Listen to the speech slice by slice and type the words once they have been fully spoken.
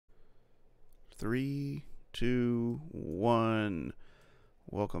Three, two, one.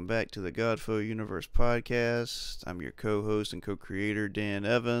 Welcome back to the Godfo Universe podcast. I'm your co-host and co-creator, Dan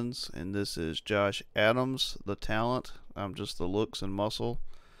Evans, and this is Josh Adams, the talent. I'm just the looks and muscle.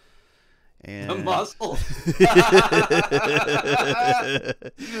 And the muscle.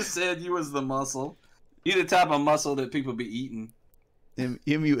 You just said you was the muscle. You the type of muscle that people be eating.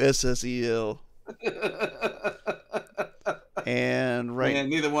 Mussel. And right, man,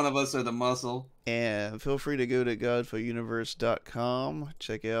 neither one of us are the muscle. And feel free to go to godfouniverse.com.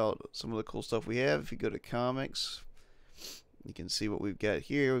 Check out some of the cool stuff we have. If you go to comics, you can see what we've got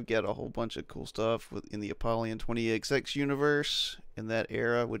here. We've got a whole bunch of cool stuff in the Apollyon 20XX universe in that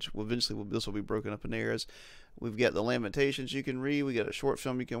era, which eventually this will be broken up in eras. We've got the Lamentations you can read. We got a short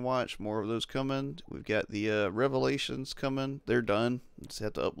film you can watch. More of those coming. We've got the Revelations coming. They're done. We just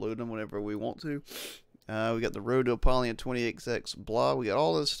have to upload them whenever we want to. We got the Road to Apollyon 20XX blah. We got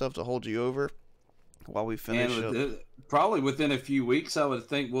all this stuff to hold you over while we finish up. Probably within a few weeks, I would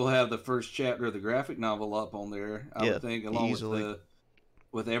think we'll have the first chapter of the graphic novel up on there. I would think, along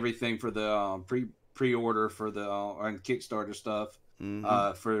with everything for the pre-order for the and Kickstarter stuff.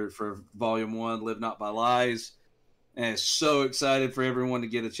 For Volume 1, Live Not by Lies. And so excited for everyone to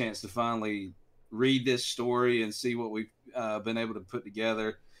get a chance to finally read this story and see what we've been able to put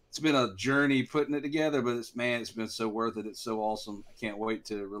together. It's been a journey putting it together, but it's been so worth it. It's so awesome. I can't wait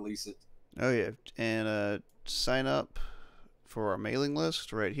to release it. Oh yeah, and sign up for our mailing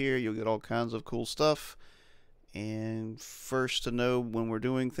list right here. You'll get all kinds of cool stuff, and first to know when we're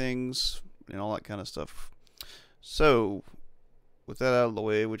doing things and all that kind of stuff. So with that out of the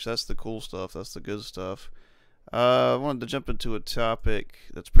way, which that's the cool stuff, that's the good stuff, I wanted to jump into a topic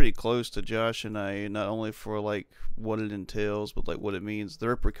that's pretty close to Josh and I, not only for like what it entails, but like what it means, the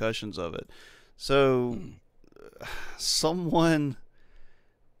repercussions of it. So someone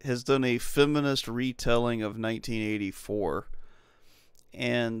has done a feminist retelling of 1984,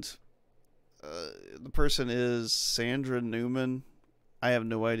 and the person is Sandra Newman. I have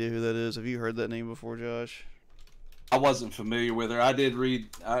no idea who that is. Have you heard that name before, Josh? I wasn't familiar with her. I did read.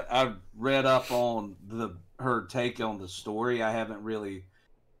 I read up on her take on the story. I haven't really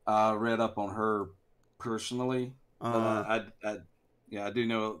read up on her personally. I do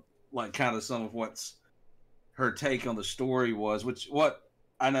know like kind of some of what's her take on the story was. What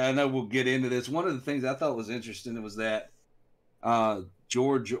I know we'll get into this. One of the things I thought was interesting was that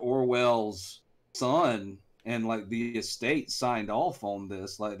George Orwell's son and like the estate signed off on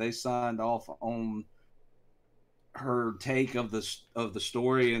this. Like they signed off on her take of the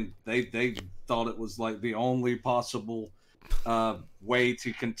story, and they thought it was like the only possible way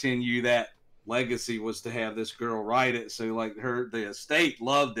to continue that legacy was to have this girl write it. So like the estate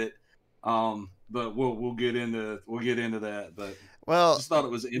loved it, but we'll get into that. But well, I just thought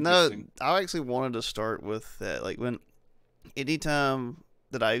it was interesting. No, I actually wanted to start with that. Like anytime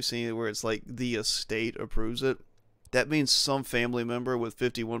that I've seen it where it's like the estate approves it, that means some family member with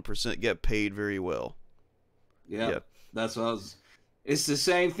 51% get paid very well. Yeah, that's what I was. It's the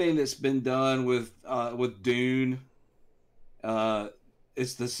same thing that's been done with Dune.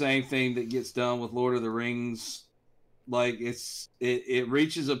 It's the same thing that gets done with Lord of the Rings. Like it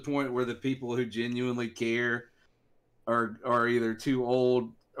reaches a point where the people who genuinely care are either too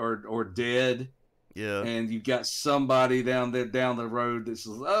old or dead. Yeah, and you've got somebody down the road that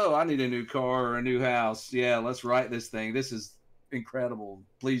says, "Oh, I need a new car or a new house. Yeah, let's write this thing. This is incredible.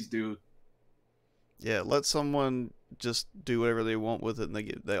 Please do." Yeah, let someone just do whatever they want with it,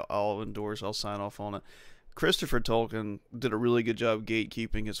 and they all endorse. I'll sign off on it. Christopher Tolkien did a really good job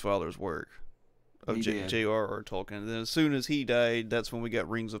gatekeeping his father's work of J.R.R. Tolkien. And then as soon as he died, that's when we got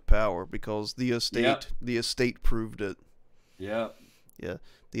Rings of Power, because the estate proved it. Yeah. Yeah.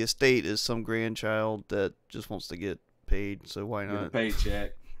 The estate is some grandchild that just wants to get paid, so why not? Get a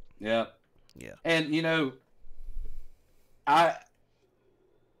paycheck. Yeah. Yeah. And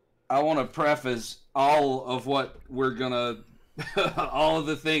I want to preface all of what we're gonna, all of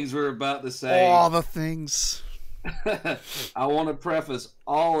the things we're about to say. All the things. I want to preface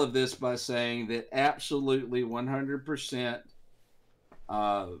all of this by saying that absolutely 100%,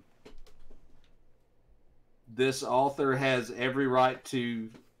 this author has every right to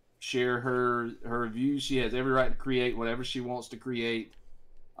share her views. She has every right to create whatever she wants to create.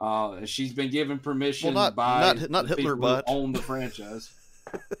 She's been given permission by not Hitler bot who own the franchise.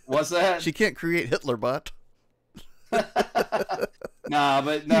 What's that? She can't create Hitler bot. Nah.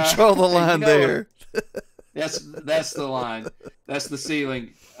 You draw the line there. That's the line. That's the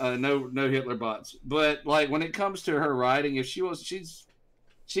ceiling. No Hitler bots. But like when it comes to her writing, if she wants,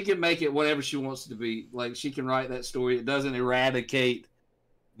 she can make it whatever she wants it to be. Like she can write that story. It doesn't eradicate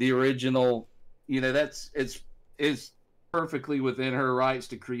the original it's perfectly within her rights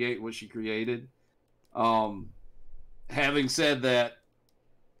to create what she created. Having said that,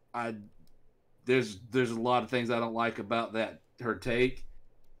 I there's a lot of things I don't like about her take.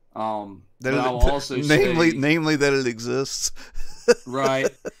 But I'll also namely say, that it exists. right,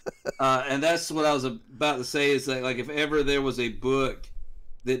 and that's what I was about to say, is that, like, if ever there was a book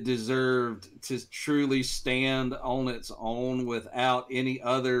that deserved to truly stand on its own without any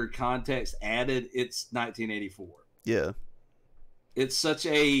other context added, it's 1984. Yeah. It's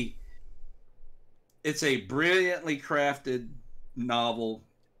a brilliantly crafted novel.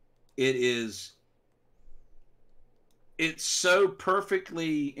 It so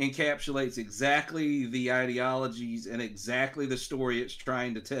perfectly encapsulates exactly the ideologies and exactly the story it's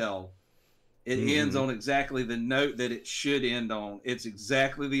trying to tell. It ends on exactly the note that it should end on. It's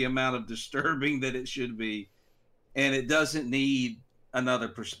exactly the amount of disturbing that it should be, and it doesn't need another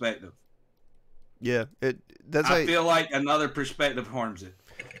perspective. Yeah, I feel like another perspective harms it,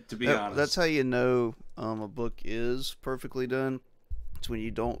 to be honest. That's how you know a book is perfectly done. It's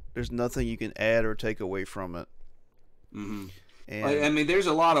when there's nothing you can add or take away from it. Mm-hmm. And I mean, there's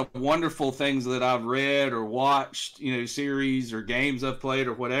a lot of wonderful things that I've read or watched, series or games I've played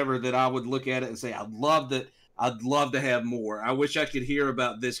or whatever, that I would look at it and say, I'd love to have more. I wish I could hear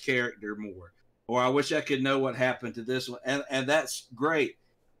about this character more, or I wish I could know what happened to this one. And that's great.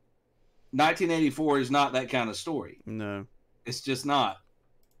 1984 is not that kind of story. No, it's just not.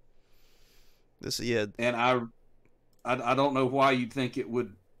 And I don't know why you'd think it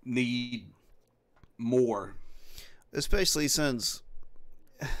would need more. Especially since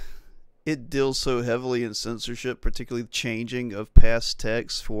it deals so heavily in censorship, particularly changing of past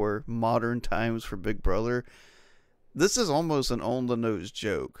texts for modern times for Big Brother. This is almost an on-the-nose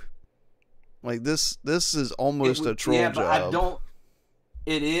joke. Like, this is almost a troll job.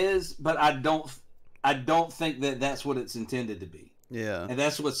 It is, but I don't think that that's what it's intended to be. Yeah. And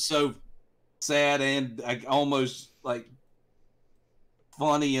that's what's so sad and almost like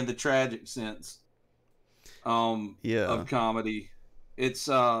funny in the tragic sense. Of comedy. It's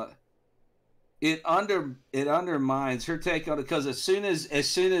it undermines her take on it, because as soon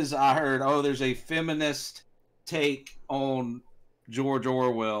as I heard, oh, there's a feminist take on George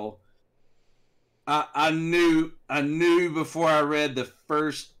Orwell, I knew before I read the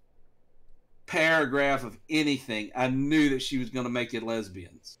first paragraph of anything, I knew that she was going to make it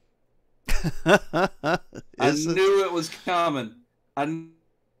lesbians. I knew it was coming. I knew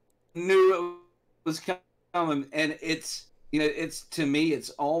it was coming. And it's to me, it's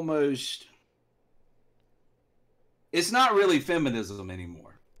almost, it's not really feminism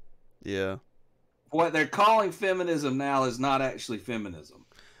anymore. Yeah. What they're calling feminism now is not actually feminism.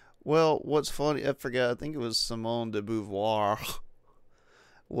 Well, what's funny, I forgot, I think it was Simone de Beauvoir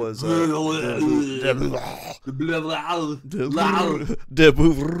was I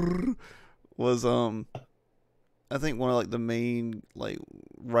think one of like the main like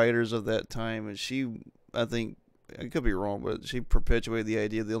writers of that time, and she, I think, I could be wrong, but she perpetuated the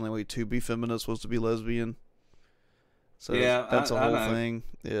idea the only way to be feminist was to be lesbian. So yeah, that's a whole thing.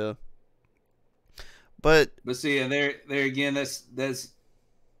 Yeah. But see, and there again, that's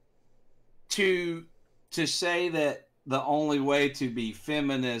to say that the only way to be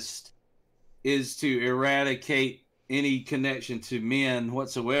feminist is to eradicate any connection to men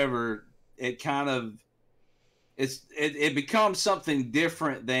whatsoever. It kind of it becomes something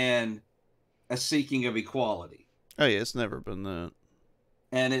different than a seeking of equality. Oh yeah, it's never been that.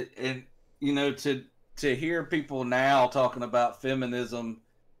 And to hear people now talking about feminism,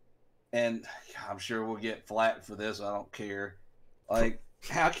 and I'm sure we'll get flack for this, I don't care. Like,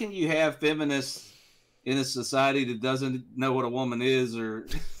 how can you have feminists in a society that doesn't know what a woman is or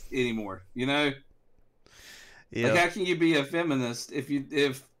anymore? Yeah. Like, how can you be a feminist if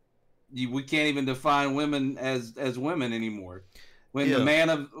we can't even define women as women anymore? When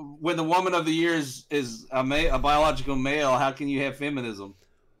the woman of the year is a biological male, how can you have feminism?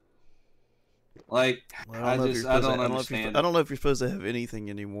 Like, well, I don't understand. I don't know if you're supposed to have anything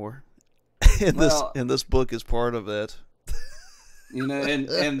anymore. And this book is part of that.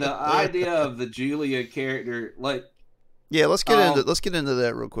 And the idea of the Julia character, like, yeah, let's get into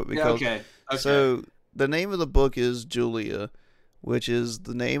that real quick, because okay. So the name of the book is Julia, which is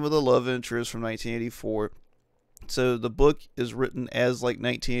the name of the love interest from 1984. So the book is written as like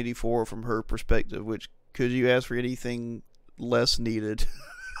 1984 from her perspective, which, could you ask for anything less needed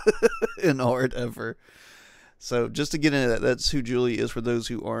in art ever? So just to get into that, that's who Julia is for those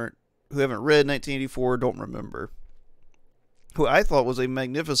who haven't read 1984, don't remember. Who I thought was a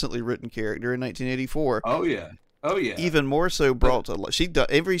magnificently written character in 1984. Oh yeah. Oh yeah. Even more so But brought to life.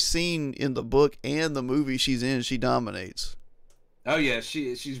 Every scene in the book and the movie she's in, she dominates. oh yeah,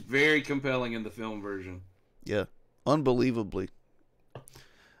 she's very compelling in the film version. Yeah, unbelievably.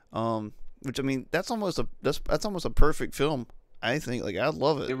 Which I mean, that's almost a perfect film. I think, like, I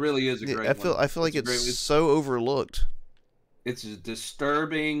love it. It really is a great one. I feel like It's a it's great. so overlooked. It's a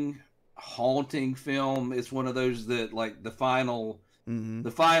disturbing, haunting film. It's one of those that like Mm-hmm.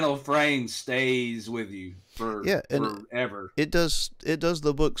 the final frame stays with you Yeah, and forever. it does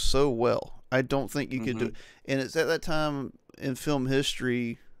the book so well. I don't think you could do, Hmm. and it's at that time in film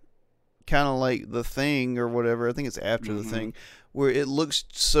history, kind of like The Thing or whatever. I think it's after The Hmm. Thing, where it looks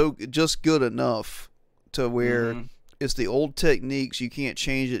so just good enough to where Hmm. it's the old techniques. You can't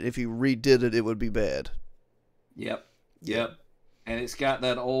change it. If you redid it, it would be bad. Yep. Yeah. Yep. And it's got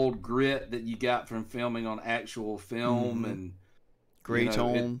that old grit that you got from filming on actual film, Mm-hmm. and you Gray know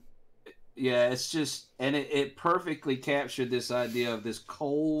tone. yeah, it's just, and it perfectly captured this idea of this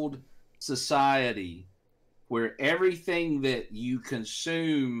cold society where everything that you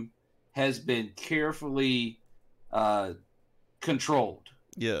consume has been carefully uh, controlled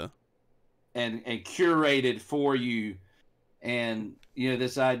Yeah. and curated for you, and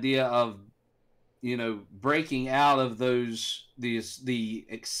this idea of breaking out of the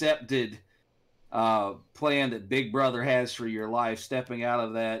accepted plan that Big Brother has for your life. Stepping out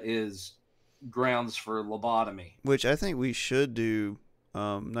of that is grounds for lobotomy. Which I think we should do.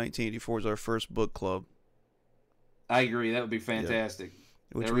 1984 is our first book club. I agree. That would be Yeah. fantastic.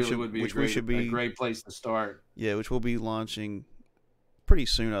 Which That we really should. would be Which we should a be. great place to start. Yeah. Which we'll be launching pretty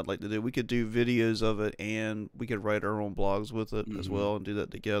soon. I'd like to do. We could do videos of it, and we could write our own blogs with it as Hmm. well, and do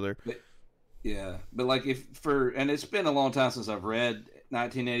that together. But yeah, but like and it's been a long time since I've read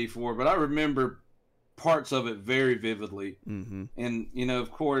 1984, but I remember parts of it very vividly. Mm-hmm. And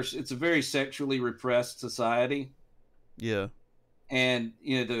of course, it's a very sexually repressed society. Yeah. And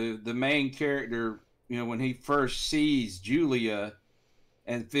the main character, when he first sees Julia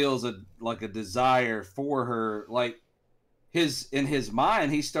and feels a desire for her, like in his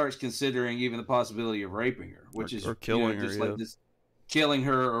mind, he starts considering even the possibility of raping her, which is Or killing her. just Yeah. like this, killing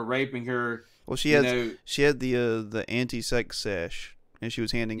her or raping her. Well, You know, she had the anti-sex sash, and she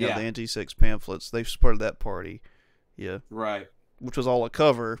was handing out the yeah, anti-sex pamphlets. They supported that party. Yeah. right, Which was all a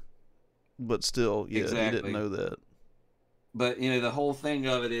cover, but still, yeah, he didn't exactly. know that. But the whole thing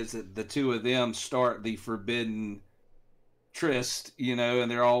of it is that the two of them start the forbidden tryst, and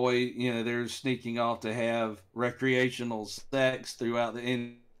they're always, they're sneaking off to have recreational sex throughout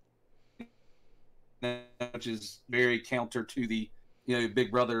which is very counter to the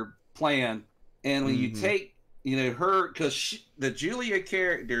Big Brother plan. And when you Mm-hmm. take her, because the Julia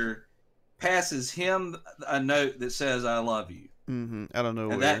character passes him a note that says "I love you," Mm-hmm. Out of and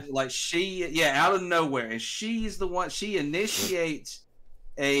nowhere. that, like, out of nowhere, and she's the one, she initiates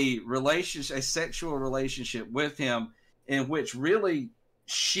a sexual relationship with him, in which really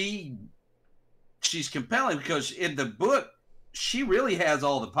she's compelling, because in the book she really has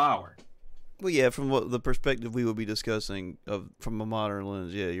all the power. Well, yeah, from what the perspective we would be discussing from a modern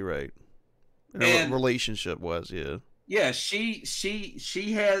lens, yeah, you're right. And Relationship wise, yeah. yeah, she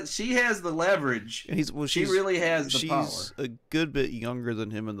has the leverage. And She really has the power. she's a good bit younger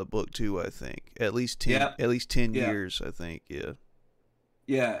than him in the book too. I think Yeah, at least 10 yeah, years. I think, yeah.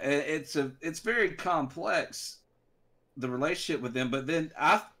 yeah. It's very complex, the relationship with them. But then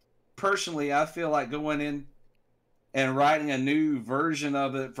I feel like going in and writing a new version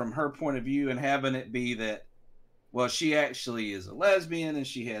of it from her point of view, and having it be that, well, she actually is a lesbian and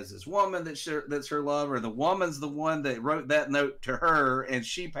she has this woman that's her lover. The woman's the one that wrote that note to her and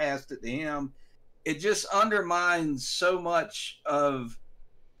she passed it to him. It just undermines so much of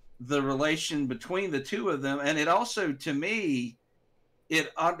the relation between the two of them, and it also, to me,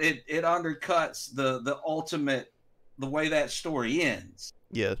 it undercuts the ultimate, the way that story ends.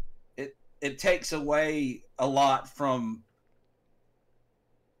 Yeah. It takes away a lot from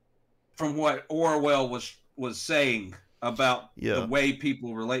what Orwell was saying about the Yeah. way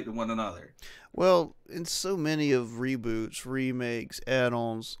people relate to one another. Well, in so many of reboots, remakes,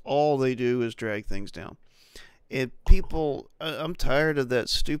 add-ons, all they do is drag things down. And people, I'm tired of that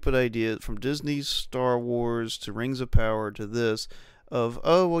stupid idea from Disney's Star Wars to Rings of Power to this of,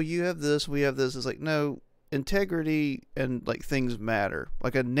 oh, well, you have this, we have this. It's like, no, integrity and like things matter.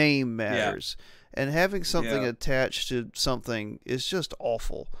 Like a name Yeah, matters. And having something yeah. attached to something is just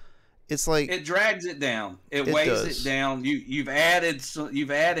awful. It's like, It drags it down. It it weighs it does. down. You've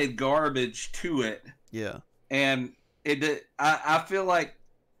added garbage to it, Yeah. and I feel like,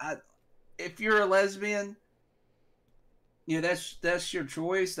 if you're a lesbian, that's your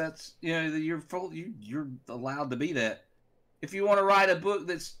choice. That's you're full. You're allowed to be that. If you want to write a book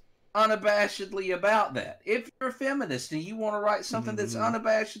that's unabashedly about that, if you're a feminist and you want to write something that's Mm-hmm.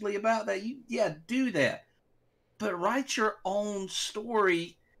 unabashedly about that, do that. But write your own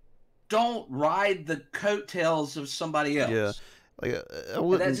story. Don't ride the coattails of somebody Yeah, else. like I And that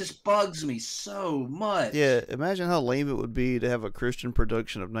wouldn't. just bugs me so Yeah, much. imagine how lame it would be to have a Christian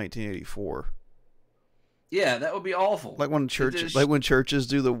production of 1984. Yeah, that would be awful. Like when churches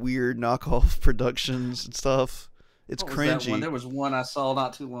do the weird knockoff productions and stuff. It's What was that one? cringy. There was one I saw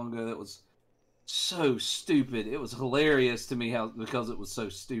not too long ago that was so stupid. It was hilarious to me because it was so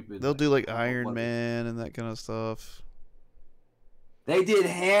stupid. They'll do like What Iron was it? Man and that kind of stuff. They did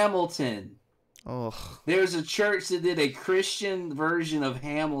Hamilton. Oh, There's a church that did a Christian version of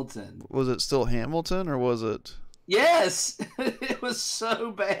Hamilton. was it still Hamilton or was it? Yes, it was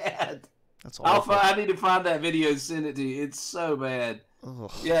so bad. That's awful. I need to find that video and send it to you. It's so bad.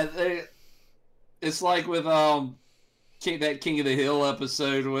 Ugh. Yeah, it's like with that King of the Hill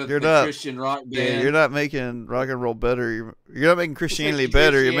episode with You're the not. Christian rock Yeah, band. you're not making rock and roll better. You're not making Christianity Making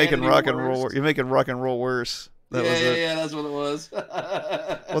better. You're making Christianity rock and roll. worse. You're making rock and roll worse. That was it. Yeah, that's what it was.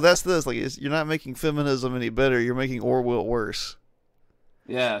 Well, that's this. Like, you're not making feminism any better. You're making Orwell worse.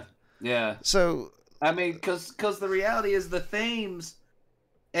 yeah. So, I mean, because the reality is the themes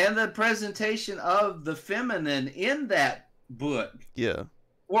and the presentation of the feminine in that book yeah,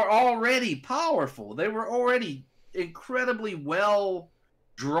 were already powerful. They were already incredibly well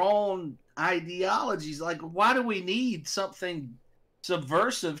drawn ideologies. Like, why do we need something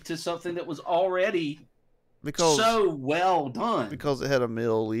subversive to something that was already because so well done? because it had a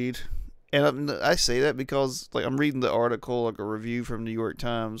male lead, and I say that because like I'm reading the article, like a review from New York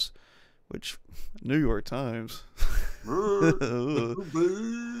Times, which New York Times.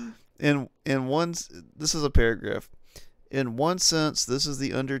 in one, this is a paragraph. In one sense, this is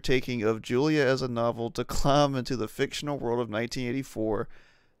the undertaking of Julia as a novel to climb into the fictional world of 1984,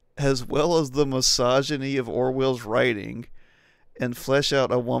 as well as the misogyny of Orwell's writing, and flesh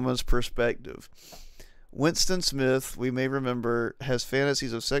out a woman's perspective. Winston Smith, we may remember, has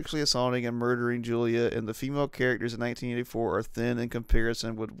fantasies of sexually assaulting and murdering Julia, and the female characters in 1984 are thin in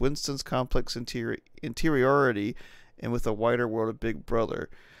comparison with Winston's complex interiority and with the wider world of Big Brother.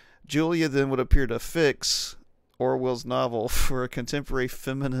 Julia then would appear to fix Orwell's novel for a contemporary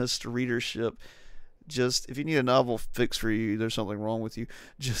feminist readership. Just if you need a novel fix for you, there's something wrong with you.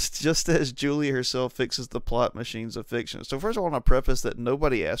 Just as Julia herself fixes the plot machines of fiction. So first, I want to preface that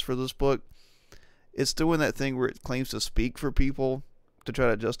nobody asked for this book. It's doing that thing where it claims to speak for people to try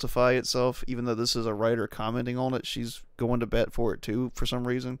to justify itself, even though this is a writer commenting on it. She's going to bat for it too for some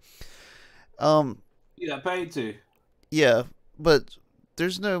reason. You got paid to. Yeah, but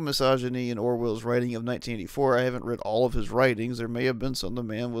there's no misogyny in Orwell's writing of 1984. I haven't read all of his writings. There may have been some. The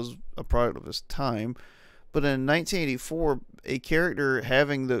man was a product of his time. But in 1984, a character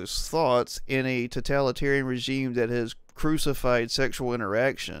having those thoughts in a totalitarian regime that has crucified sexual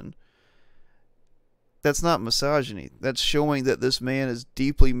interaction, that's not misogyny. That's showing that this man is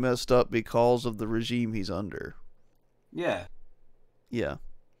deeply messed up because of the regime he's under. Yeah. Yeah.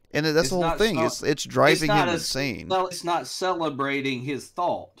 And that's the whole thing. It's driving him insane. Well, it's not celebrating his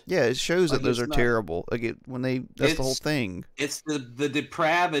thought. Yeah, it shows that those are terrible. Like that's the whole thing. It's the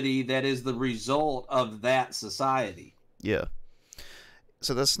depravity that is the result of that society. Yeah.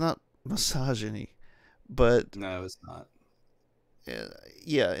 So that's not misogyny, but no, it's not.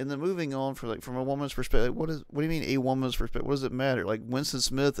 Yeah, and then moving on from a woman's perspective, what do you mean a woman's perspective? What does it matter? Like Winston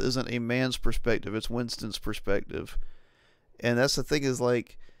Smith isn't a man's perspective; it's Winston's perspective, and that's the thing is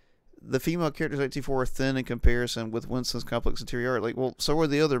like the female characters in 1984 are thin in comparison with Winston's complex interiority. Like, well, so are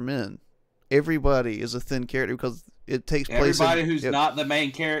the other men. Everybody is a thin character because it takes place. Everybody who's not the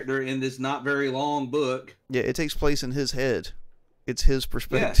main character in this not very long book. Yeah, it takes place in his head. It's his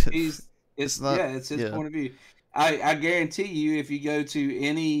perspective. Yeah, it's his point of view. I guarantee you, if you go to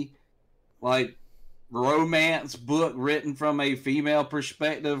any like romance book written from a female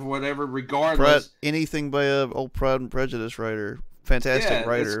perspective, whatever, regardless, anything by a old Pride and Prejudice writer, fantastic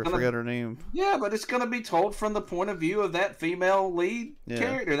writer, I forgot her name. Yeah, but it's going to be told from the point of view of that female lead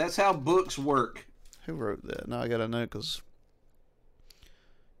character. That's how books work. Who wrote that? Now I gotta know because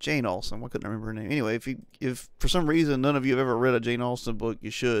Jane Austen. I couldn't remember her name. Anyway, if for some reason none of you have ever read a Jane Austen book,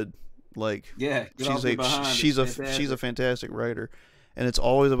 you should. Like, yeah, she's a fantastic writer, and it's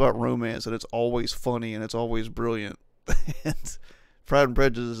always about romance, and it's always funny, and it's always brilliant. And Pride and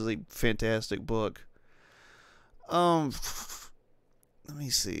Prejudice is a fantastic book. Let me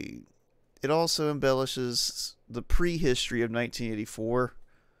see. It also embellishes the prehistory of 1984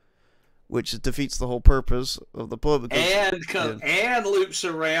 which defeats the whole purpose of the book. And loops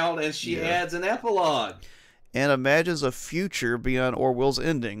around, and she adds an epilogue. And imagines a future beyond Orwell's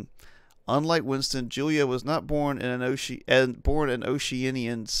ending. Unlike Winston, Julia was not born an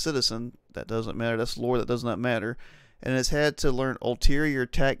Oceanian citizen. That doesn't matter. That's lore that does not matter. And has had to learn ulterior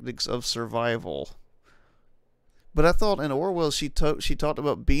tactics of survival. But I thought in Orwell she talked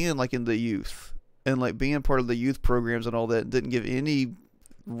about being like in the youth and like being part of the youth programs and all that. And didn't give any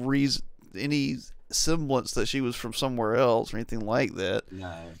reason, any semblance that she was from somewhere else or anything like that.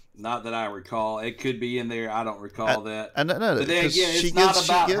 No, not that I recall. It could be in there. I don't recall that. I know, but then again, it's not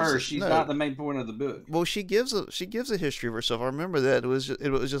about her. She's not the main point of the book. Well, she gives a history of herself. I remember that it was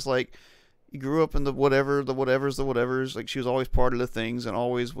just like you grew up in the whatevers. Like she was always part of the things and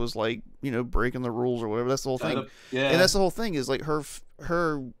always was like breaking the rules or whatever. That's the whole thing. And that's the whole thing is like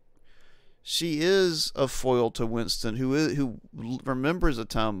her. She is a foil to Winston, who remembers a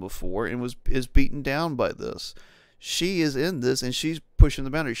time before and is beaten down by this. She is in this, and pushing the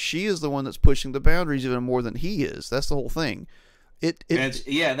boundaries. She is the one that's pushing the boundaries even more than he is. That's the whole thing.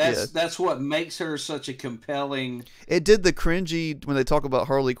 That's what makes her such a compelling. It did the cringy when they talk about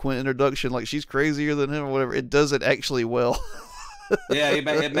Harley Quinn introduction, like she's crazier than him or whatever. It does it actually well. Yeah,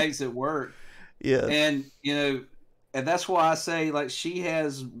 it makes it work. Yeah, and and that's why I say like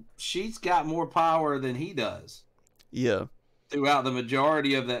she's got more power than he does. Yeah. Throughout the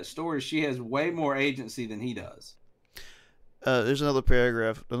majority of that story, she has way more agency than he does. There's another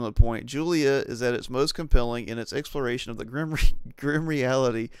paragraph, another point. Julia is at its most compelling in its exploration of the grim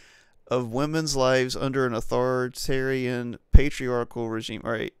reality of women's lives under an authoritarian patriarchal regime.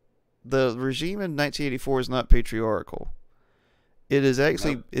 All right, the regime in 1984 is not patriarchal. It is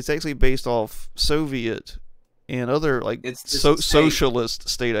actually it's actually based off Soviet and other like socialist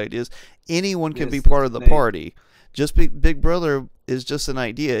state ideas. Anyone can be part of the party. Just Big Brother is just an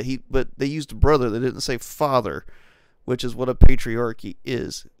idea. But they used brother. They didn't say father, which is what a patriarchy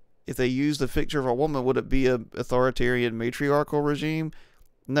is. If they used a picture of a woman, would it be an authoritarian matriarchal regime?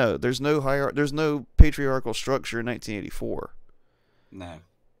 No, there's no there's no patriarchal structure in 1984. No,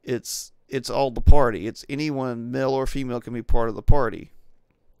 it's all the party. It's anyone, male or female, can be part of the party.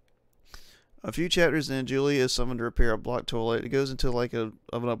 A few chapters in, Julia is summoned to repair a blocked toilet. It goes into like an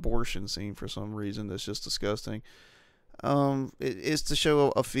abortion scene for some reason that's just disgusting. It's to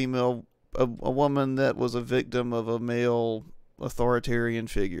show a female, a woman that was a victim of a male authoritarian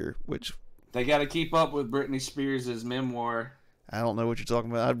figure, which they got to keep up with Britney Spears' memoir. I don't know what you're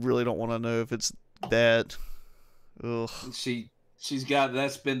talking about. I really don't want to know if it's that. Ugh. She's got,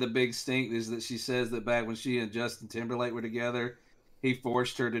 that's been the big stink, is that she says that back when she and Justin Timberlake were together, he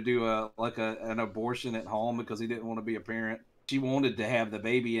forced her to do an abortion at home because he didn't want to be a parent. She wanted to have the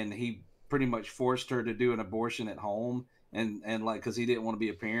baby, and he pretty much forced her to do an abortion at home, and like because he didn't want to be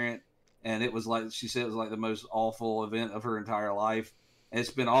a parent. And it was like she said, it was like the most awful event of her entire life. And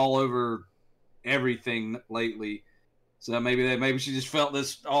it's been all over everything lately. So maybe she just felt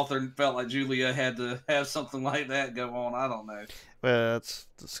this author felt like Julia had to have something like that go on. I don't know. Well, that's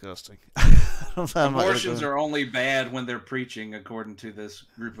disgusting. Abortions are only bad when they're preaching, according to this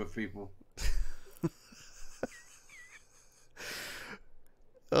group of people.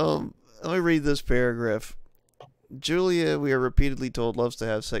 Let me read this paragraph. Julia, we are repeatedly told, loves to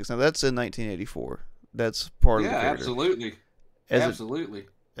have sex. Now, that's in 1984. That's part of the character. Absolutely. Absolutely.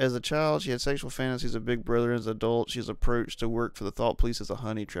 As a child, she had sexual fantasies of Big Brother. As an adult, she's approached to work for the thought police as a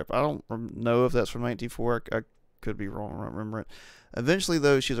honey trap. I don't know if that's from 1984. I could be wrong. I don't remember it. Eventually,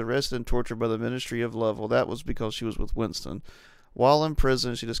 though, she's arrested and tortured by the Ministry of Love. Well, that was because she was with Winston. While in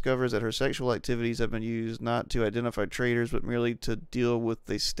prison, she discovers that her sexual activities have been used not to identify traitors, but merely to deal with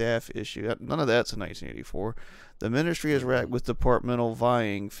a staff issue. None of that's in 1984. The Ministry is racked with departmental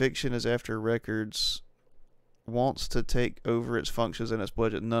vying. Fiction is after records, wants to take over its functions and its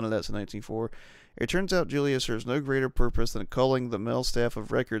budget. None of that's in 1904. It turns out Julia serves no greater purpose than culling the male staff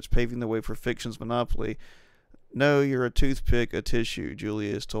of records, paving the way for fiction's monopoly. No, you're a toothpick, a tissue,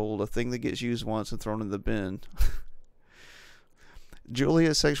 Julia is told, a thing that gets used once and thrown in the bin.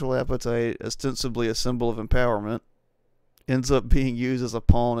 Julia's sexual appetite, ostensibly a symbol of empowerment, ends up being used as a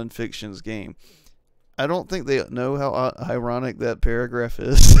pawn in fiction's game. I don't think they know how ironic that paragraph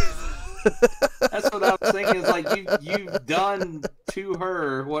is. That's what I was thinking. Is like you've done to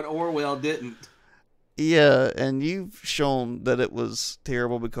her what Orwell didn't. Yeah, and you've shown that it was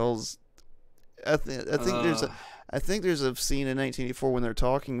terrible because I think there's a scene in 1984 when they're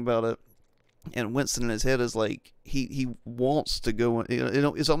talking about it, and Winston in his head is like he wants to go.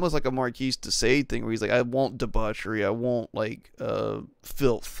 It's almost like a Marquis de Sade thing where he's like, I want debauchery, I want like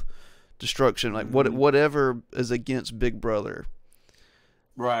filth, destruction, like whatever is against Big Brother.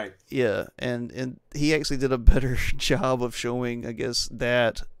 Right. Yeah, and he actually did a better job of showing, I guess,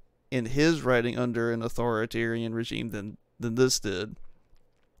 that in his writing under an authoritarian regime than this did.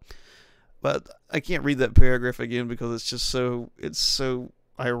 But I can't read that paragraph again because it's so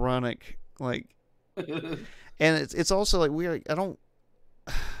ironic. Like, and it's also like I don't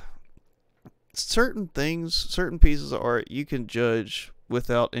certain things, certain pieces of art you can judge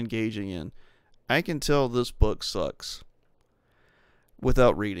without engaging in. I can tell this book sucks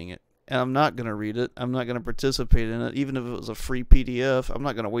without reading it. And I'm not going to read it. I'm not going to participate in it. Even if it was a free PDF, I'm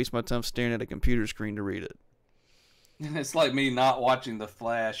not going to waste my time staring at a computer screen to read it. It's like me not watching The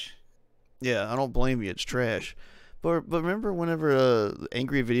Flash. Yeah, I don't blame you. It's trash. But remember whenever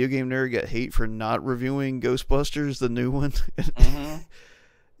Angry Video Game Nerd got hate for not reviewing Ghostbusters, the new one? Mm-hmm.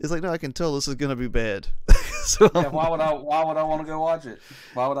 It's like, no, I can tell this is going to be bad. Yeah, why would I want to go watch it?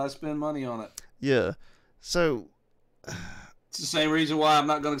 Why would I spend money on it? Yeah. So it's the same reason why I'm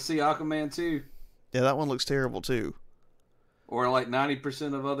not going to see Aquaman 2. Yeah, that one looks terrible too. Or like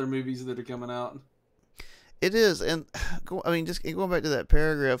 90% of other movies that are coming out. It is, and just going back to that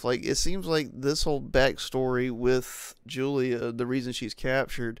paragraph, like it seems like this whole backstory with Julia, the reason she's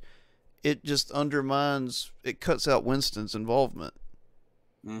captured, it just undermines, it cuts out Winston's involvement.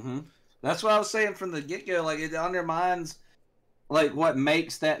 Mm-hmm. That's what I was saying from the get-go. Like, it undermines, like, what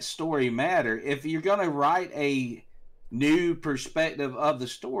makes that story matter. If you're going to write a new perspective of the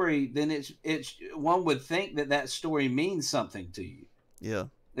story, then it's one would think that story means something to you. Yeah.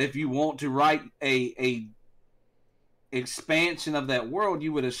 If you want to write a expansion of that world,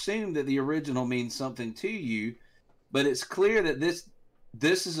 you would assume that the original means something to you. But it's clear that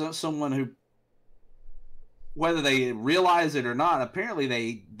this is someone who, whether they realize it or not, apparently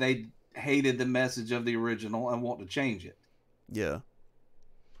they hated the message of the original and want to change it. Yeah.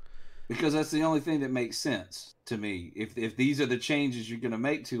 Because that's the only thing that makes sense to me. If these are the changes you're going to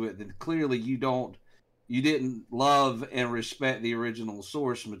make to it, then clearly you didn't love and respect the original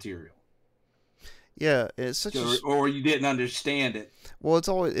source material. Yeah, it's such or you didn't understand it. Well,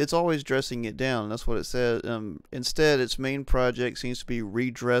 it's always dressing it down. That's what it said. Instead, its main project seems to be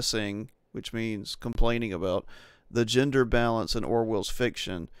redressing, which means complaining about the gender balance in Orwell's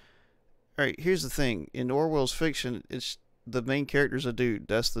fiction. All right, here's the thing: in Orwell's fiction, it's the main character's a dude.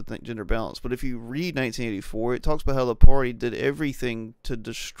 That's the gender balance. But if you read 1984, it talks about how the party did everything to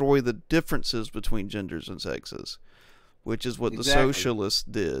destroy the differences between genders and sexes, which is what the socialists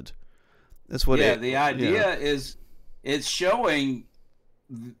did. That's what. Yeah, the idea is it's showing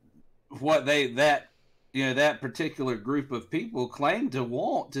what that particular group of people claim to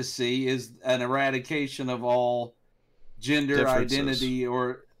want to see is an eradication of all gender identity,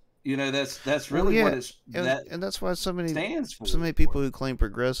 or that's really what it's and that's why so many stands for. So many people who claim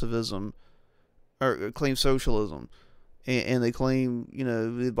progressivism or claim socialism, and they claim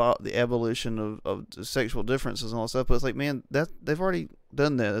the abolition of sexual differences and all that stuff. But it's like, man, that they've already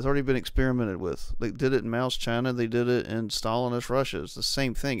done that. It's already been experimented with. They did it in Mao's China. They did it in Stalinist Russia. It's the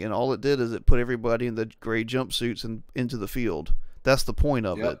same thing. And all it did is it put everybody in the gray jumpsuits and into the field. That's the point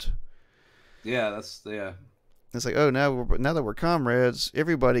of it. Yeah, It's like, oh, now that we're comrades,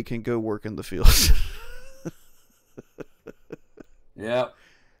 everybody can go work in the fields. Yep.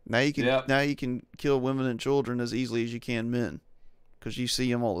 Now you can kill women and children as easily as you can men, because you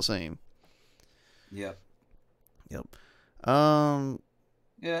see them all the same. Yep.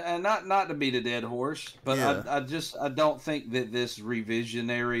 Yeah, and not to beat a dead horse, but I don't think that this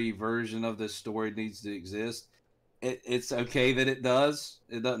revisionary version of this story needs to exist. It's okay that it does.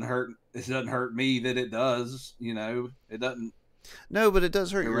 It doesn't hurt me that it does. It doesn't. No, but it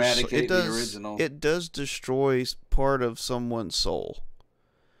does hurt eradicate the original. It does destroy part of someone's soul.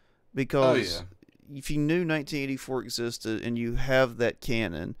 Because if you knew 1984 existed and you have that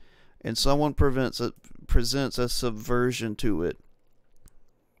canon, and someone presents a subversion to it,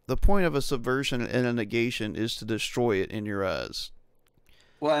 the point of a subversion and a negation is to destroy it in your eyes.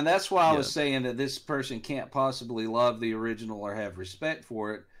 Well, and that's why I was saying that this person can't possibly love the original or have respect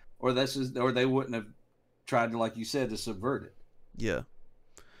for it, or they wouldn't have tried to, like you said, to subvert it. Yeah.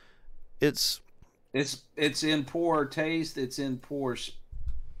 It's in poor taste. It's in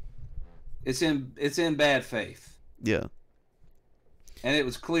bad faith. Yeah. And it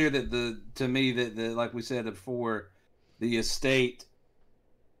was clear that to me like we said before, the estate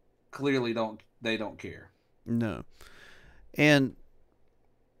clearly don't care. No. And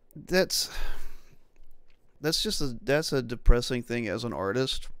that's a depressing thing as an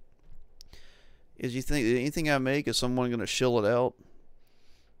artist. Is you think anything I make, is someone going to shill it out?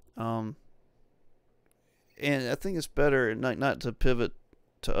 And I think it's better not to pivot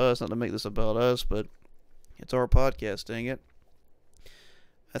to us, not to make this about us, but it's our podcast, dang it.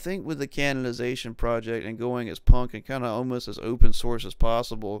 I think with the canonization project and going as punk and kind of almost as open source as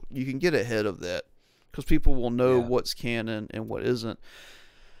possible, you can get ahead of that because people will know Yeah. what's canon and what isn't.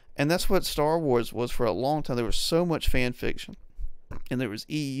 And that's what Star Wars was for a long time. There was so much fan fiction, and there was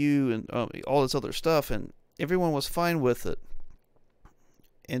EU and all this other stuff, and everyone was fine with it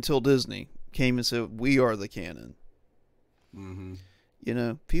until Disney came and said, "We are the canon." Mm-hmm. You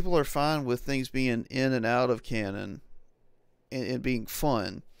know, people are fine with things being in and out of canon and being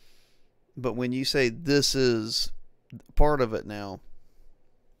fun, but when you say this is part of it now,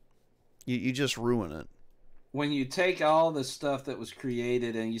 you just ruin it. When you take all the stuff that was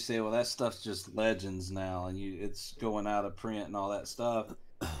created and you say, well, that stuff's just legends now, and it's going out of print and all that stuff,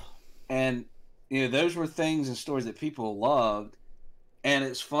 and those were things and stories that people loved, and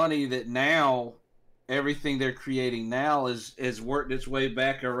it's funny that now everything they're creating now is worked its way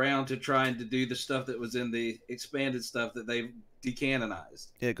back around to trying to do the stuff that was in the expanded stuff that they've decanonized.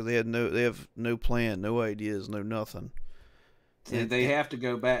 Yeah, because they have no plan, no ideas, no nothing. And they have to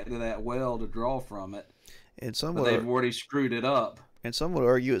go back to that well to draw from it. And but they've already screwed it up. And some would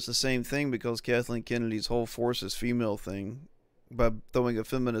argue it's the same thing because Kathleen Kennedy's whole force is female thing. By throwing a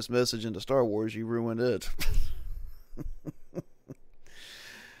feminist message into Star Wars, you ruined it.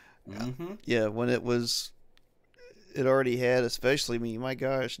 Mm-hmm. Yeah, when it already had, especially, I mean, my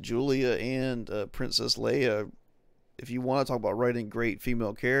gosh, Julia and Princess Leia. If you want to talk about writing great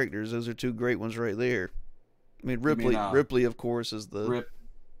female characters, those are two great ones right there. I mean, Ripley, of course, is the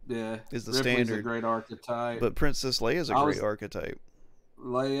Ripley's standard. A great archetype, but Princess Leia is a great archetype.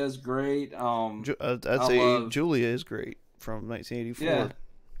 Leia's great. I'd say Julia is great from 1984. Yeah,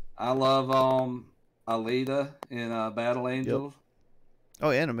 I love Alita in Battle Angels. Yep. Oh,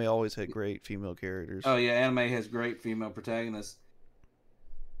 anime always had great female characters. Oh yeah, anime has great female protagonists.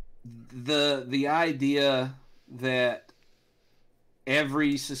 The idea that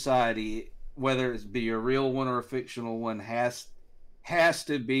every society, whether it be a real one or a fictional one, has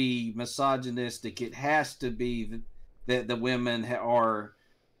to be misogynistic. It has to be that the women are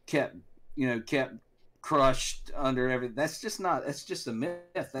kept crushed under everything. That's just a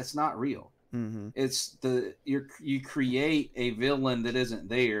myth. That's not real. Mm-hmm. It's you create a villain that isn't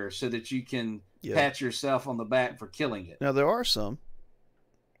there so that you can pat yourself on the back for killing it. Now there are some,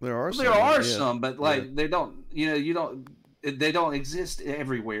 some, but they don't. They don't exist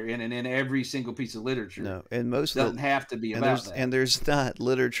everywhere in every single piece of literature. No, and most doesn't have to be about that. And there's not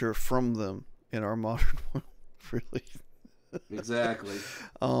literature from them in our modern world, really. Exactly.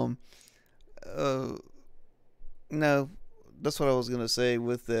 No, that's what I was gonna say.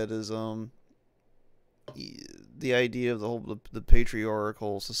 With that is the idea of the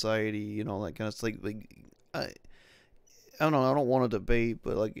patriarchal society, that kind of stuff. I don't know. I don't want to debate,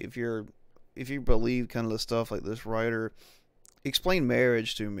 but like if you believe kind of the stuff like this writer, explain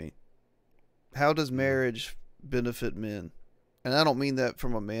marriage to me. How does marriage benefit men? And I don't mean that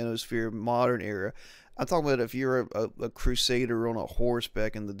from a manosphere modern era. I'm talking about if you're a crusader on a horse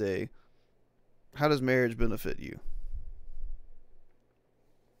back in the day. How does marriage benefit you?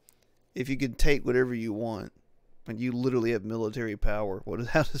 If you can take whatever you want and you literally have military power,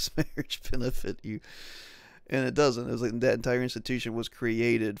 how does marriage benefit you? And it doesn't. It's like that entire institution was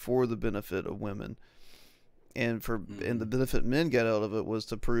created for the benefit of women, and the benefit men got out of it was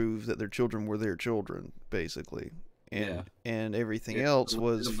to prove that their children were their children, basically. And everything else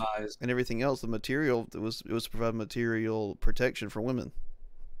was, the material it was to provide material protection for women.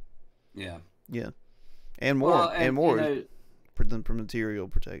 Yeah. Yeah, and more than for material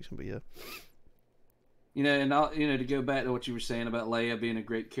protection, but yeah. To go back to what you were saying about Leia being a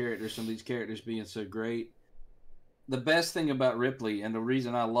great character, some of these characters being so great. The best thing about Ripley, and the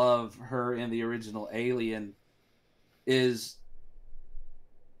reason I love her in the original Alien, is,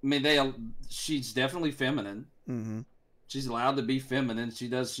 she's definitely feminine. Mm-hmm. She's allowed to be feminine.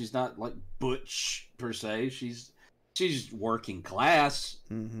 She's not like butch per se. She's working class.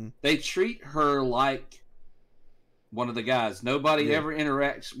 Mm-hmm. They treat her like one of the guys. Nobody ever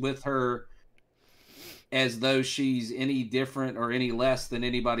interacts with her as though she's any different or any less than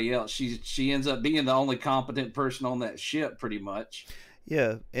anybody else. She ends up being the only competent person on that ship, pretty much.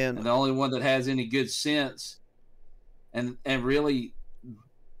 Yeah, and the only one that has any good sense. And really,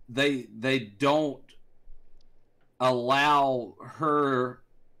 they don't allow her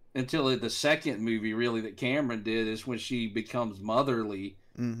until the second movie, really, that Cameron did, is when she becomes motherly.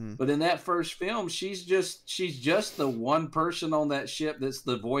 Mm-hmm. But in that first film, she's just the one person on that ship that's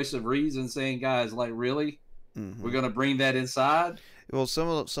the voice of reason, saying, "Guys, like, really, we're gonna bring that inside." Well,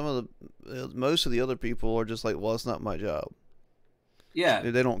 most of the other people are just like, "Well, it's not my job." Yeah,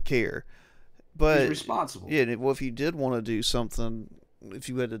 they don't care. But he's responsible. Yeah, well, if you did want to do something if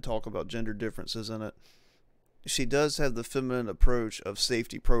you had to talk about gender differences in it, she does have the feminine approach of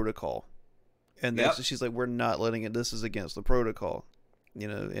safety protocol. And that's, she's like, we're not letting it, this is against the protocol. You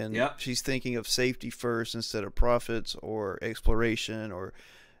know, and she's thinking of safety first instead of profits or exploration or,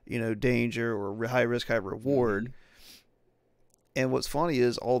 you know, danger or high risk, high reward. Mm-hmm. And what's funny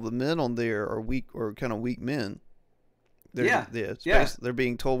is all the men on there are weak or kind of weak men. They're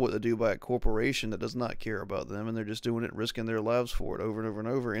being told what to do by a corporation that does not care about them, and they're just doing it, risking their lives for it over and over and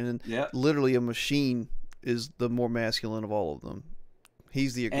over. And then literally a machine is the more masculine of all of them.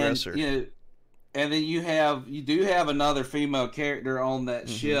 He's the aggressor. And then you do have another female character on that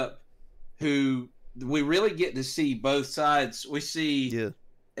ship who we really get to see both sides. We see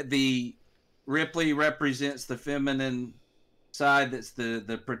the Ripley represents the feminine side, that's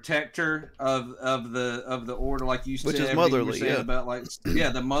the protector of the order, like you said, which is motherly, about like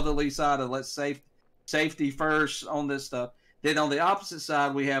the motherly side of let's safety first on this stuff. Then on the opposite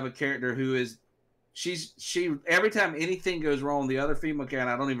side, we have a character who is she every time anything goes wrong, the other female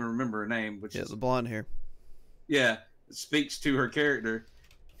character, I don't even remember her name, which is the blonde hair. Yeah, speaks to her character.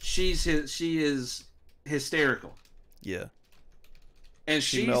 She is hysterical. Yeah. And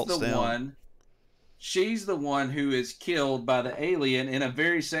she's the one who is killed by the alien in a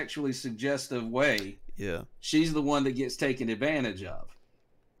very sexually suggestive way. Yeah. She's the one that gets taken advantage of.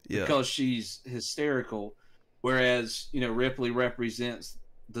 Yeah. Because she's hysterical. Whereas, you know, Ripley represents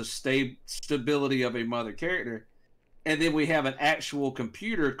the stability of a mother character. And then we have an actual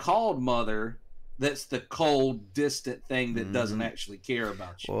computer called Mother that's the cold, distant thing that doesn't actually care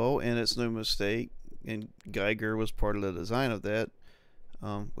about you. Well, and it's no mistake. And Geiger was part of the design of that,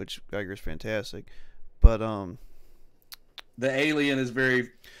 which Geiger's fantastic. But the alien is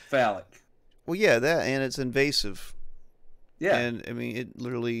very phallic. Well, yeah, that, and it's invasive. Yeah. And I mean, it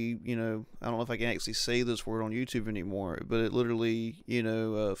literally, you know, I don't know if I can actually say this word on YouTube anymore, but it literally, you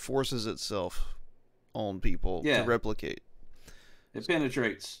know, forces itself on people to replicate. It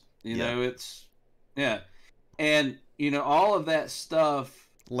penetrates. You know, it's and you know all of that stuff.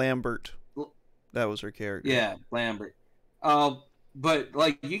 Lambert, that was her character. Yeah, Lambert. But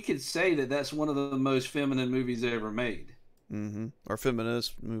like you could say that that's one of the most feminine movies ever made. Or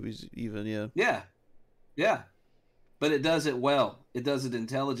feminist movies, even. Yeah. But it does it well. It does it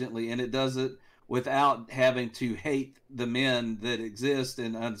intelligently, and it does it without having to hate the men that exist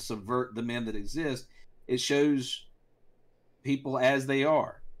and subvert the men that exist. It shows people as they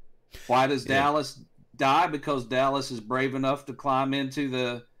are. Why does Dallas die? Because Dallas is brave enough to climb into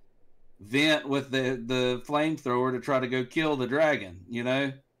the vent with the flamethrower to try to go kill the dragon, you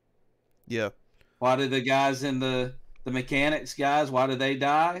know? Yeah. Why do the guys in the mechanics guys, why do they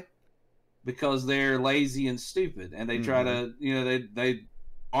die? Because they're lazy and stupid, and they try to, you know, they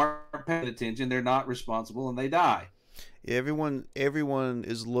aren't paying attention, they're not responsible, and they die. Yeah, everyone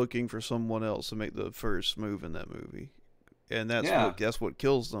is looking for someone else to make the first move in that movie, and that's what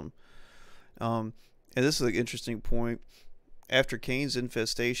kills them. And this is an interesting point. After Kane's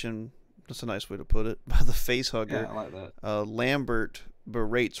infestation, that's a nice way to put it, by the face hugger. Yeah, I like that. Lambert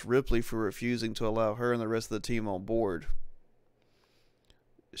berates Ripley for refusing to allow her and the rest of the team on board.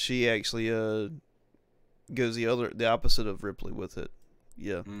 She actually goes the opposite of Ripley with it.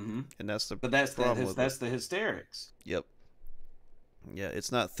 Yeah. And that's the problem. That's the hysterics. Yep. Yeah,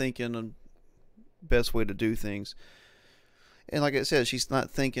 it's not thinking the best way to do things. And like I said, she's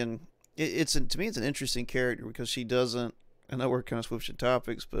not thinking. To me, it's an interesting character because she doesn't. I know we're kind of switching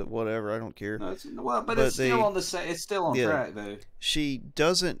topics, but whatever, I don't care. No, it's still on the same. It's still on track though. She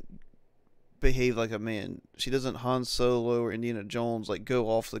doesn't behave like a man. She doesn't Han Solo or Indiana Jones like go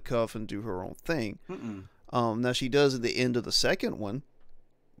off the cuff and do her own thing. Now she does at the end of the second one,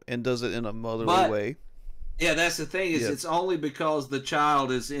 and does it in a motherly way. Yeah, that's the thing is it's only because the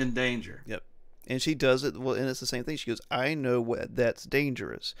child is in danger. Yep, and she does it well, and it's the same thing. She goes, "I know that's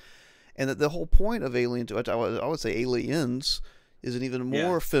dangerous," and that the whole point of Alien, which I would say Aliens, is an even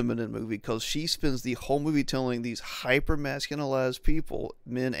more feminine movie because she spends the whole movie telling these hyper masculinized people,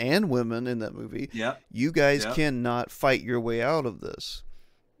 men and women in that movie, you guys cannot fight your way out of this.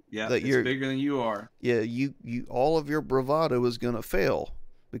 Yeah, it's bigger than you are. Yeah, you all of your bravado is gonna fail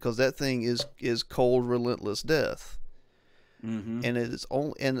because that thing is cold, relentless death. And it is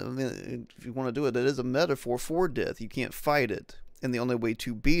only, and I mean, if you want to do it, it is a metaphor for death. You can't fight it, and the only way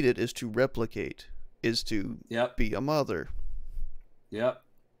to beat it is to replicate, is to be a mother. Yep.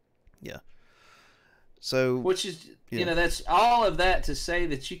 Yeah. So, which is, you know, that's all of that to say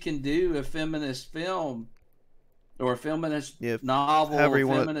that you can do a feminist film or a feminist novel, however you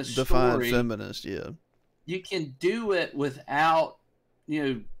want to define feminist, you can do it without,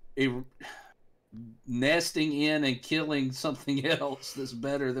 you know, nesting in and killing something else that's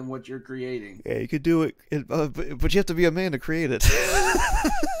better than what you're creating. Yeah, you could do it, but you have to be a man to create it.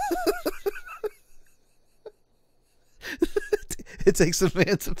 It takes a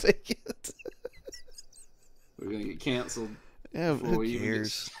man to make it. We're gonna get canceled. Yeah, who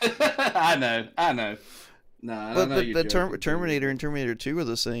cares? I know. No, I know you're joking. Terminator and Terminator 2 are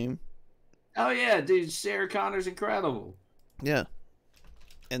the same. Oh yeah, dude, Sarah Connor's incredible. Yeah,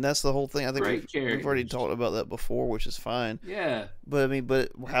 and that's the whole thing. I think we've already talked about that before, which is fine. Yeah, but I mean,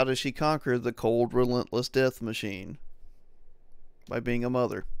 how does she conquer the cold, relentless death machine? By being a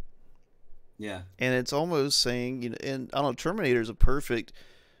mother. Yeah, and it's almost saying, you know, and I don't know, Terminator is a perfect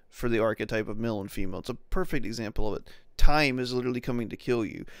for the archetype of male and female. It's a perfect example of it. Time is literally coming to kill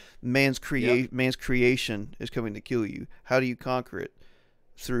you. Man's creation is coming to kill you. How do you conquer it?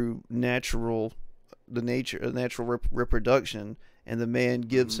 Through natural reproduction, and the man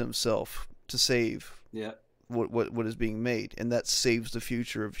gives himself to save what is being made, and that saves the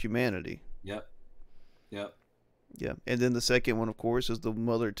future of humanity. Yep. Yeah, and then the second one, of course, is the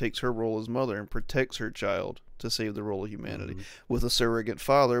mother takes her role as mother and protects her child to save the role of humanity with a surrogate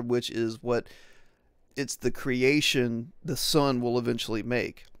father, which is what it's the creation the son will eventually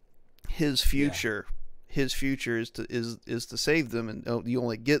make. His future, is to save them, and you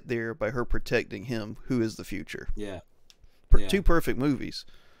only get there by her protecting him, who is the future. Yeah, two perfect movies.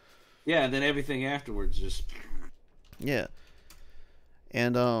 Yeah, and then everything afterwards just. Yeah,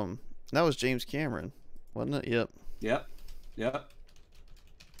 and that was James Cameron, wasn't it? Yep.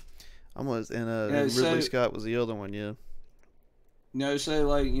 Almost, and Ridley Scott was the other one. Yeah. No, so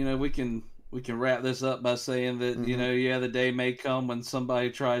like, you know, we can wrap this up by saying that you know, the day may come when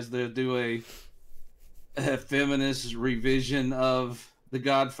somebody tries to do a feminist revision of the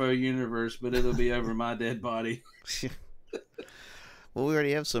Godfather universe, but it'll be over my dead body. Well, we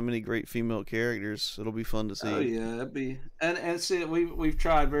already have so many great female characters. It'll be fun to see. Oh yeah, it'd be and see, we've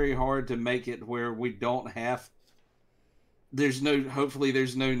tried very hard to make it where we don't have. Hopefully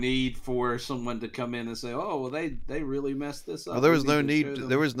there's no need for someone to come in and say, "Oh, well, they really messed this up." Well, there was no need.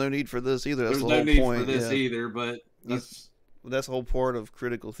 There was no need for this either. That's the whole point. For this either, but that's the whole part of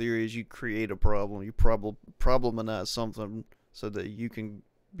critical theory is you create a problem. You problematize something so that you can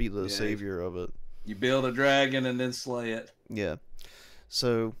be the savior of it. You build a dragon and then slay it. Yeah.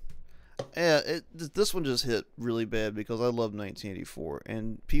 So, yeah, this one just hit really bad because I love 1984,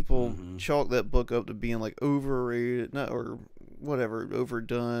 and people chalk that book up to being like overrated, or whatever,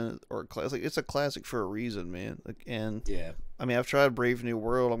 overdone, or classic. It's a classic for a reason, man. And I mean, I've tried Brave New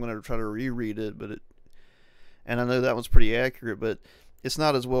World. I'm gonna try to reread it, and I know that one's pretty accurate, but it's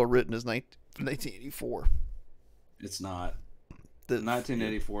not as well written as 1984. It's not.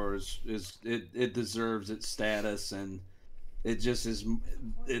 1984 it deserves its status, and it just is.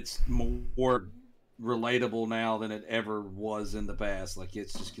 It's more relatable now than it ever was in the past. Like,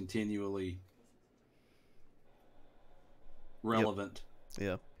 it's just continually relevant. Yep.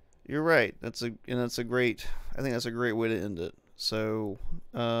 Yeah, you're right. I think that's a great way to end it. So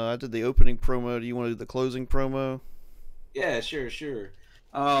I did the opening promo. Do you want to do the closing promo? Yeah, sure.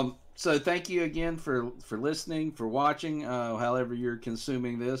 So thank you again for listening, for watching, however you're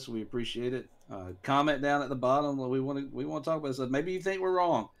consuming this. We appreciate it. Comment down at the bottom. We want to talk about this. Maybe you think we're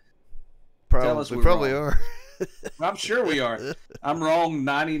wrong. Tell us we probably wrong. are. I'm sure we are. I'm wrong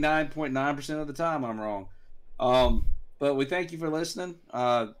 99.9% of the time. I'm wrong. But we thank you for listening.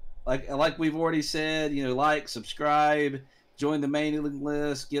 Like we've already said, you know, like, subscribe, join the mailing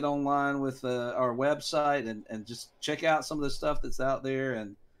list, get online with our website, and just check out some of the stuff that's out there,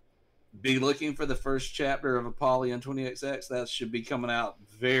 and be looking for the first chapter of Apollyon 20XX. That should be coming out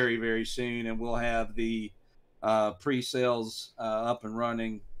very, very soon, and we'll have the pre-sales up and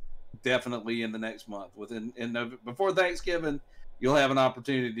running definitely in the next month. Before Thanksgiving, you'll have an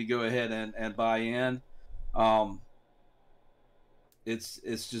opportunity to go ahead and buy in. It's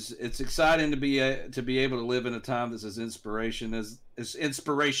exciting to be able to live in a time that's as inspirational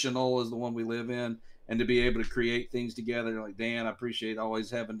as the one we live in, and to be able to create things together. Like Dan, I appreciate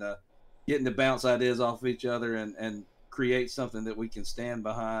always getting to bounce ideas off of each other and create something that we can stand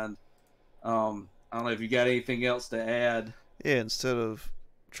behind. I don't know if you got anything else to add. Yeah, instead of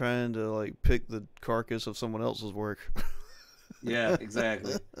trying to like pick the carcass of someone else's work. Yeah,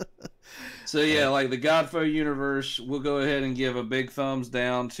 exactly. So yeah, like the Godfather universe, we'll go ahead and give a big thumbs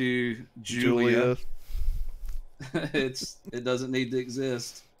down to Julia. It doesn't need to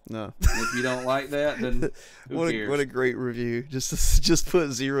exist. No. If you don't like that, then who cares? What a great review. Just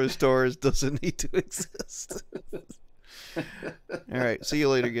put 0 stars. Doesn't need to exist. All right. See you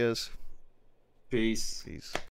later, guys. Peace.